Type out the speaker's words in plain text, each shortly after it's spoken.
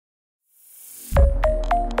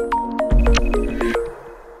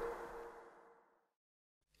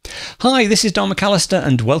Hi, this is Don McAllister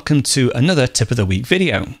and welcome to another Tip of the Week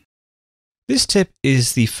video. This tip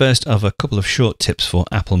is the first of a couple of short tips for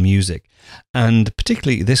Apple Music, and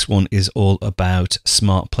particularly this one is all about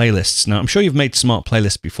smart playlists. Now, I'm sure you've made smart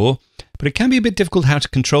playlists before, but it can be a bit difficult how to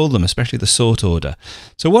control them, especially the sort order.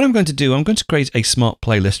 So what I'm going to do, I'm going to create a smart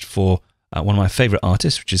playlist for one of my favorite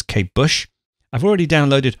artists, which is Kate Bush. I've already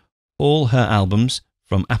downloaded all her albums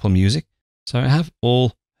from Apple Music, so I have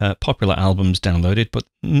all popular albums downloaded, but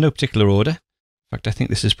no particular order. In fact, I think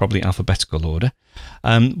this is probably alphabetical order.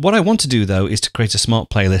 What I want to do, though, is to create a smart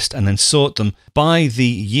playlist and then sort them by the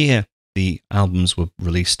year the albums were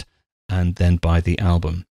released and then by the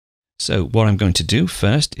album. So what I'm going to do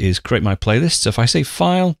first is create my playlist. So if I say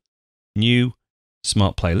File, New,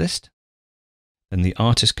 Smart Playlist, then the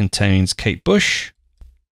artist contains Kate Bush,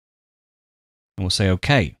 and we'll say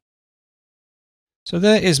OK. So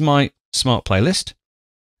there is my smart playlist.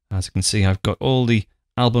 As you can see, I've got all the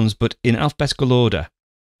albums, but in alphabetical order.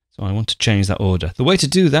 So I want to change that order. The way to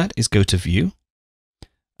do that is go to View,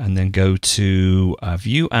 and then go to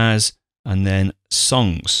View As, and then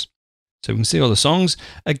Songs. So we can see all the songs.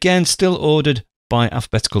 Again, still ordered by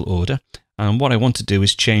alphabetical order. And what I want to do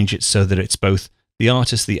is change it so that it's both the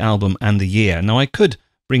artist, the album, and the year. Now, I could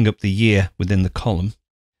bring up the year within the column,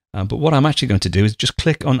 but what I'm actually going to do is just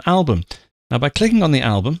click on Album. Now, by clicking on the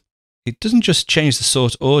album, it doesn't just change the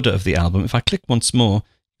sort order of the album. If I click once more,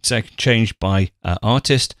 so I can change by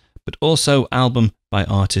artist, but also album by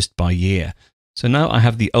artist by year. So now I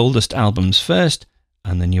have the oldest albums first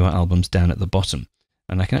and the newer albums down at the bottom.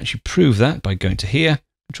 And I can actually prove that by going to here,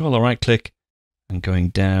 Control or right click, and going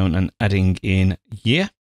down and adding in year.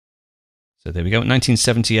 So there we go,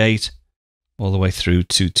 1978 all the way through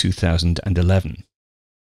to 2011.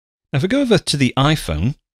 Now if I go over to the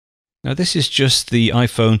iPhone, now this is just the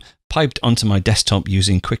iPhone piped onto my desktop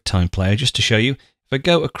using QuickTime Player, just to show you. If I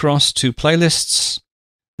go across to playlists,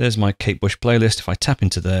 there's my Kate Bush playlist. If I tap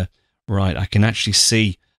into there, right, I can actually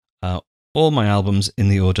see all my albums in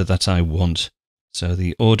the order that I want. So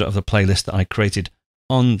the order of the playlist that I created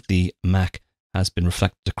on the Mac has been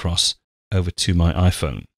reflected across over to my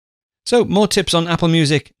iPhone. So more tips on Apple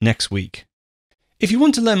Music next week. If you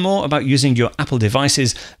want to learn more about using your Apple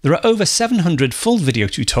devices, there are over 700 full video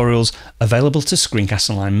tutorials available to ScreenCasts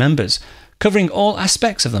Online members, covering all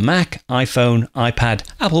aspects of the Mac, iPhone, iPad,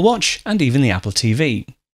 Apple Watch, and even the Apple TV.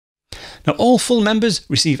 Now, all full members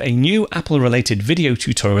receive a new Apple-related video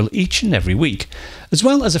tutorial each and every week, as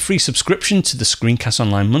well as a free subscription to the ScreenCasts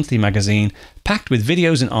Online monthly magazine, packed with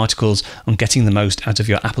videos and articles on getting the most out of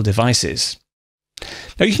your Apple devices.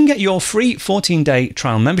 Now, you can get your free 14-day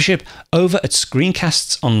trial membership over at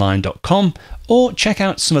ScreenCastsOnline.com, or check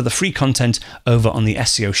out some of the free content over on the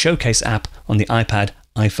SEO Showcase app on the iPad,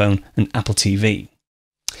 iPhone, and Apple TV.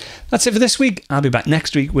 That's it for this week. I'll be back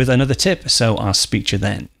next week with another tip, so I'll speak to you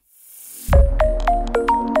then.